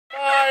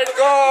My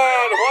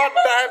God, what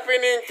the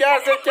happening? क्या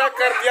से क्या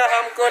कर दिया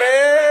हमको रे?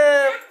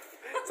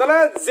 चला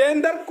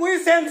जेंडर कोई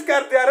सेंस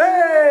कर दिया रे.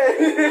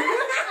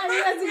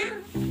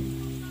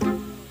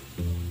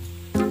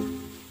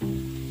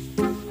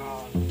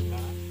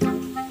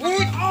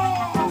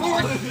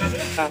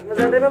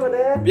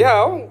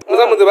 Biau,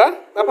 मोजां मोनदो बा?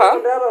 Apa?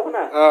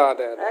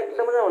 दे.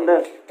 एकदम मोजां मोनदों.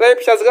 Try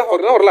फिसाजोगा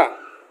हरना हरला.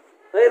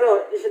 Hei ro,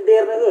 isi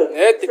derna ho.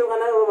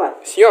 Khitogana ho ba.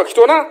 Siyo,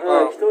 khitona?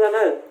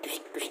 Khitogana.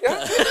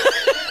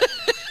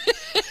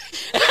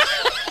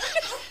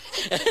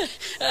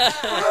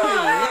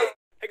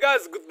 Hey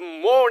guys, good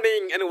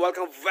morning and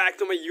welcome back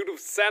to my YouTube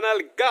channel.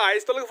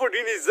 Guys, to look for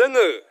dini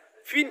जोङो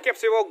फिन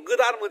खेबसेबाव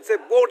गोदान मोनसे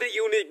बडी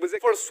यूनिक मोनसे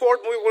फर शॉर्ट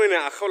मुभि बनायनो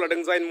आखायाव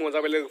लादों जायनि मुङा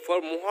जाबाय लोगोफोर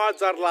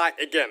महाजारला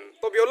एगेन.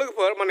 तो बेयाव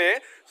लोगोफोर माने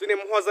जोंनि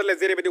महाजारला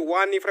जेरैबायदि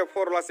 1 निफ्राय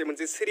 4 लासै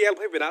मोनसे सिरियाल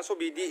फैबायना स'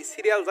 बिदि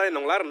सिरियाल जानाय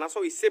नंला आरोना स'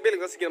 एसे बेलेग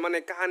जासिगोन माने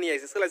काहानिया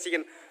एसे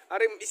सोलायसिगोन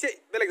आरो एसे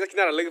बेलेग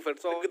जासिगोन आरो लोगोफोर.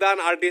 स' गोदान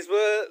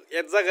आर्टिस्टबो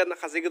एड जागोन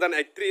माखासे गोदान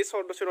एक्ट्रिस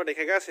स' दसेनो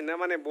देखायगासिनो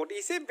माने बडी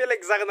एसे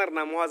बेलेग जागोन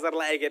आरोना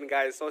महाजारला एगेन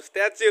गाइस. स'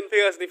 स्टे ट्यून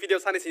फैगासिनो भिडिअ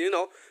सानैसोनि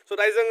उनाव. स'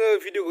 दायो जोङो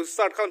भिडिअखौ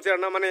स्टार्ट खालामसै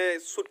आरोना माने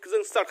शुटखौ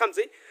जों स्टार्ट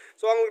खालामसै.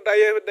 So आं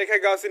दायो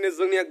देखायगासिनो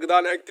जोंनि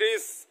गोदान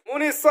एक्ट्रिस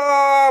मनिसा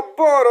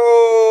बर'.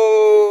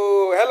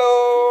 हेलो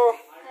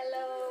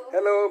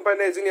हेलो ओमफ्राय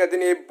नै जोंनिया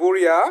दिनै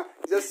बरिया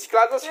जास्ट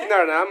सिख्ला जासिगोन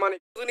आरोना माने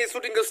जोंनि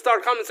शुटिंखौ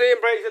स्टार्ट खालामसै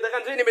ओमफ्राय एसे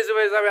देखायनोसै नैबे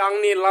जाबाय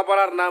आंनि लाभार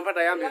आरोना ओमफ्राय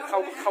दायो आं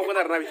खावगोन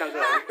आरोना बिथांखौ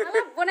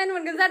बनायनो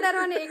मोनगोन जादों आरो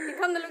माने एक्टिं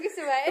खालामनो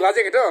लुगैसोबाय.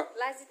 लाजियाखैथ'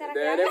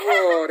 लाजिथाराखै दे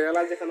बरिया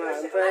लाजिखाना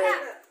ओमफ्राय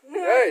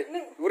ओइ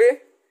बुरि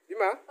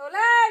बिमा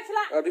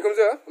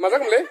बिखुनजो मा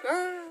जागोनलै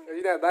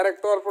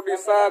डाइरेक्टर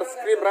प्रडिउसार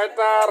स्क्रिप्ट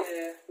राइटार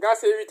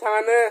गासै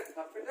बिथाङानो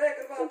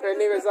ओमफ्राय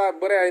नैबे जा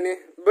बोरायनि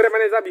बोराय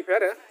माने जा बिफाया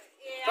आरो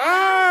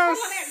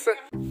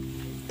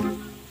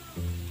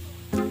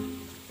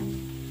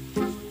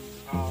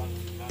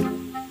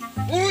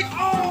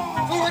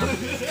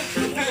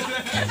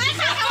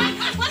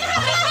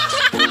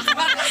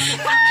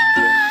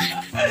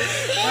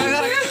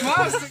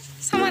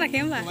समाराखै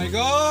होमबा? Oh my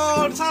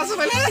god, सासो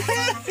बायलै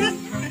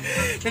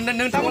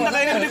नोंथांमोन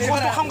थाखाय ओरैबायदि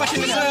खस्थ'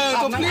 खालामगासिनो स'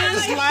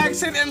 please like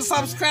share end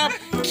subscribe.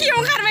 खियाव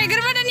ओंखारबाय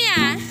गोरबोदानिया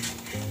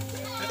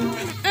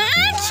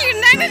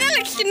खिनांदो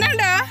नालाय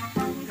खिनांदो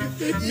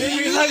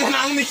नैबे जागोन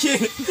आंनि खि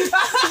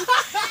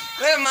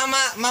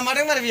मामा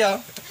दं मारे बेयाव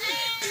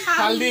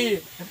हालदि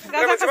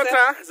मोनसे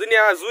बाथ्रा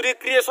जोंनिया जुरि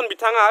क्रिएसन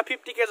बिथाङा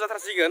 50K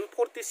जाथारसिगोन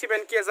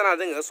 47K जाना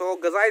दोङो स'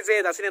 गोजाय जे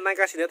दासिनो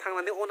नायगासिनो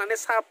थांनानै अननानै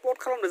सापर्ट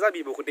खालामनो जा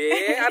बिब'खौ दे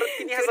आरो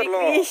 3000ल'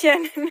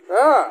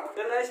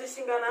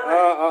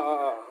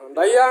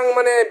 दायो आं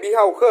माने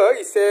बिहावखौ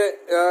एसे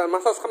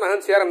मासाज खालामना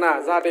होनसै आरो ना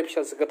जाहाथे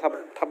फिसाजोखौ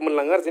थाब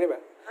मोनलाङो आरो जेनेबा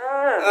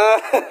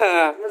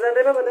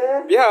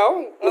बिहाव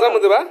मोजां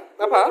मोनदोंबा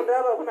आफा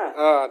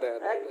दे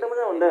एकदम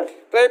मोजां मोनदों.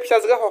 ओमफ्राय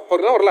फिसाजोखौ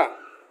हरना हरला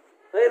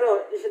Hei ro,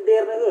 isi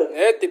derna ho.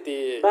 Titi.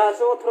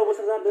 Daso 18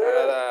 बोसोर जादों.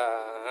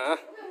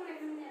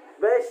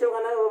 बे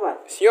खिथogana हो बा.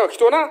 सियो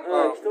खिथ'ना?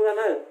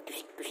 खिथogana.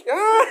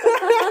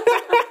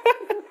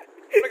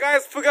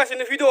 Guys,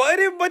 फैगासिनो भिडिअ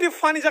ओरैबायदि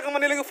फानि जागोन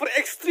माने लोगोफोर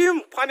एक्सट्रिम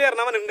फानि आरो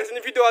ना माने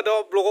नोंसिनि भिडिअआ दा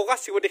ब्लगाव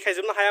गासिबो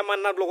देखायजोबनो हाया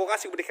मानोना ब्लगाव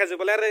गासिबो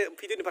देखायजोबबालाय आरो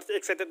भिडिअनि फारसे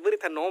एक्साइटेड बोरै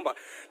थानो नङा होमबा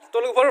थ'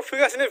 लोगोफोर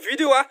फैगासिनो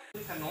भिडिअआ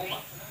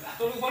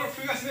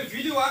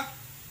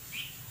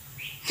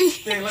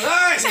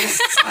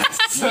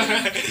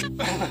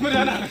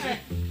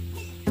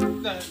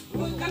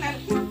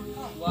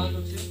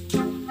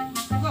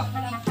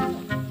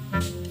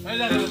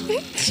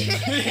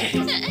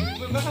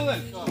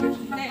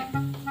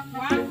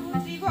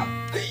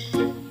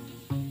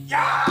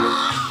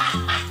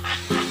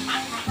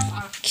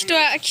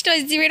खिथ'आ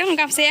जिबाय दं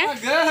गामसाया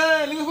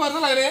लोगोफोर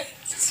जालाय रे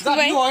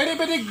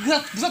ओरैबायदि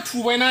गोजा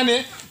थुबायना ने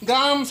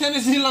गामसायानो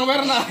जिलांबाय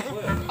आरो ना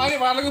आंनि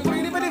बा लोगोफोर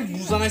ओरैबायदि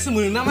बुजानायसो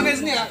मोनो ना माने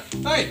जोंनिया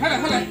ओइ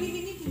फैलाय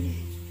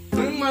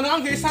नों मानो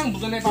आंखौ एसां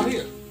बुजानाय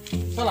बाहोयो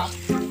साला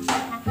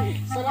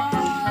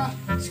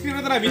स्क्रिप्ट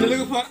राइटारा बेनो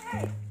लोगोफोर.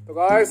 So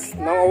guys,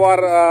 now our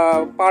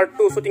part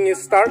 2 shooting is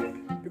start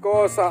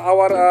because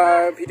our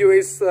video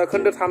is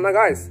खोन्दो 3 ना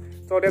guys.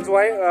 So that's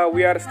why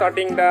we are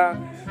starting the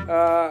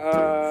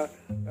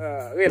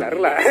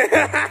रोला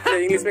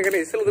इंग्लिश में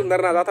कहीं सोलोंदों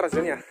आरो ना जाथारासै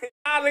जोंनिया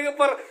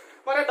लोगोफोर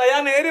माने दायो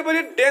आं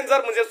ओरैबायदि डेन्जार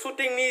मोनसे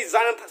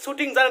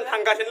शुटिं जानो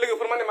थांगासिनो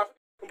लोगोफोर माने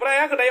ओमफ्राय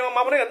आंखौ दायो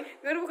मा बानायगोन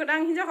गोरबोखौ आं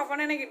हिनजावखौ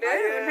बानायनो नागिरदों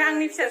ओमफ्राय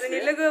आंनि फिसाजोनि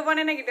लोगो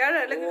बानायनो नागिरदों आरो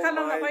लोगो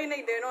खालामना फैनो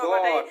नागिरदों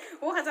नङाबाथाय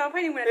अखाजाबा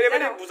फैनो मोना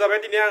ओरैबायदि बुजाबाय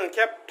दिनै आं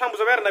खेबथाम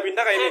बुजाबाय आरो ना बिनि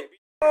थाखायनो.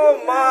 Oh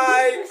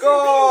my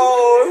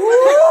god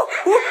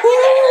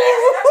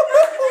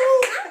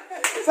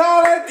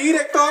साला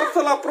डिरेक्टर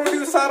साला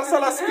प्रडिउसार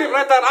साला स्क्रिप्ट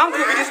राइटार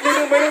आंखौ बिदि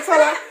मोनदों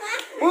साला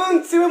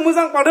मोनसेबो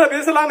मोजां पादो बे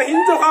साला आंनो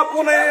हिनजावखा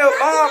बनायो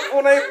मा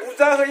बनाय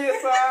बुजा होयो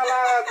साला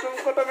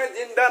तुमको तो मैं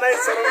जिंदा नहीं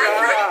छोड़ूंगा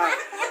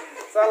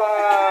साला.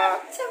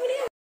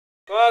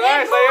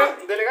 guys saya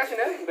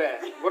delegasinya deh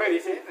boleh di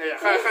sini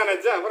kan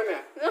aja boleh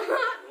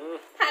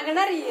हागोन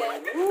आरो इयो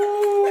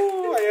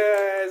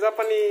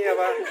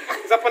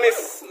जापानीज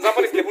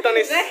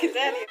भूटानीज.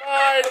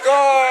 My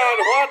God,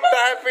 what the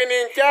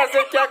happening? क्या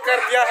से क्या कर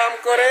दिया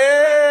हमको रे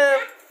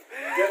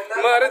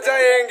मर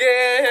जाएंगे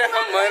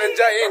हम मर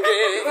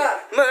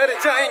मर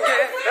जाएंगे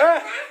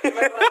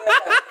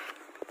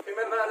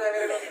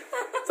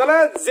चला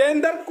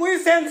जेंडर कोई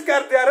सेंस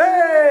कर दिया रे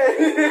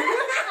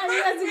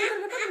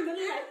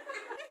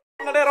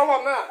ada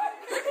romam na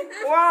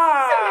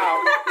wow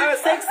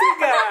sexy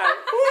guy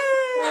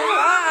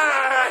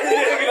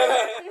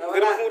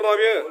Gwrbw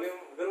robiyo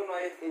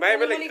bye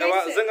बेलेग माबा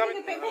जों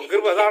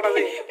गोरबा जादा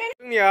जायो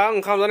जोंनिया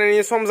ओंखाम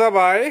जानायनि सम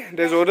जाबाय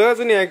दे जदो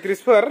जोंनि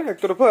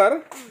एक्टरफोर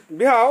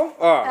बिहाव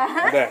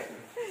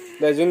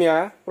दे जोंनिया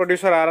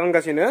प्रडिउसारा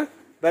रानगासिनो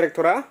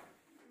डाइरेक्टरा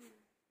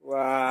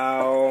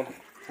वाव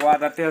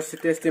what a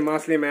tasty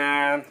muscle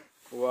man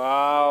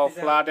wow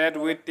flooded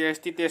with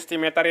tasty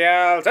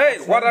materials hey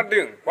what are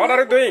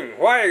you doing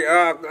why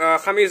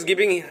Khami is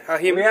giving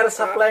him We are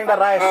supplying the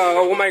rice.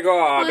 Oh my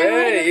god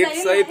hey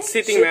it's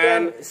sitting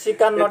man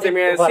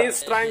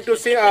she's trying to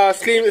see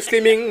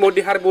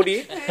slimming her body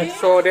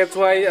so that's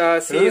why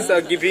she is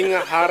giving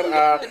her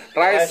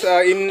rice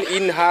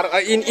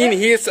in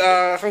his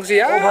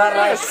khangsia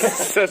rice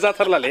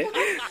जाथारलाले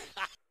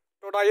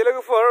दायो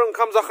लोगोफोर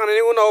ओंखाम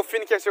जाखांनायनि उनाव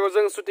फिन खेबसेबाव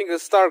जों शुटिंखौ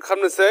स्टार्ट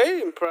खालामनोसै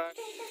ओमफ्राय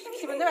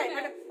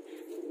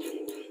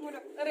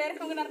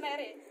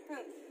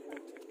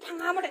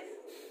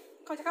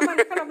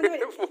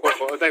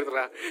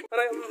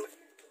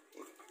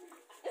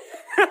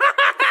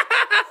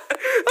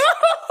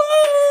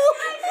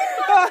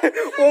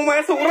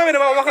अमाया सौग्राबाय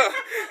नामा अमाखौ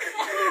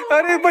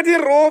ओरैबायदि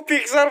र'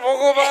 पिक्सार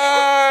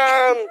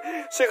भगबान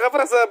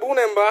सेखाफोरासो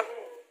बुंनाय होमबा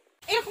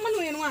एखमबा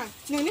नुनाय नङा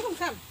नोंनि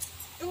हमसाम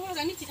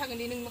मोजां मिथि थागोन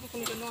दे नों माखौ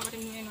नुगोन नङाबाथाय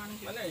नुनाय नङा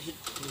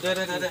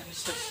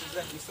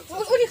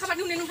नों उनि खाबार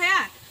नुनाय नंखाया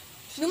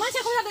नों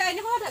मानसिया खम जादों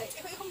आइनि खम जादों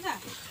एखमसा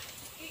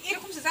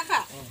एरखमसो जाखा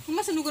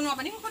मानसिया नुगोन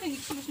नङाबा नों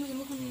खम नुगोन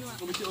मोखां नुनाय नङा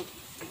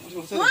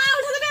वाव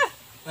उल्था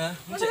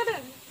जादों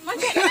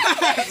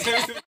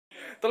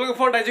तो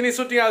लोगोफोर दायो जोंनि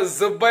शुटिंआ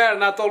जोब्बाय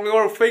आरोना तो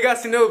लोगोफोर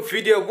फैगासिनो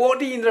भिडिअ बहुत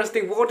ही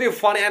इंटरेस्टिं बहुत ही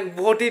फन एंड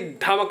बहुत ही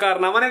धमाका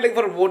आरोना माने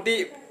लोगोफोर बहुत ही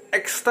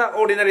एक्सट्रा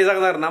अर्डिनारि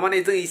जागोन आरोना माने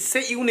जों एसे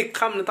इउनिक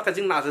खालामनो थाखाय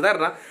जों नाजादों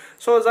आरोना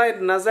स'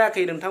 जायोना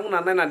जायाखै नोंथांमोना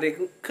नायनानै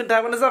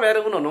खोन्थाबानो जाबाय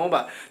आरो उनाव नङा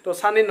होमबा थ'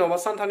 साननै उनाव बा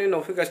सानथामनि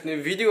उनाव फैगासिनो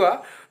भिडिअआ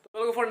थ'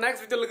 लोगोफोर नेक्स्ट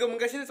भिडिअ लोगो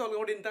मोनगासिनो स'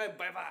 लोगोफोर दिनै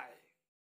बाय बाय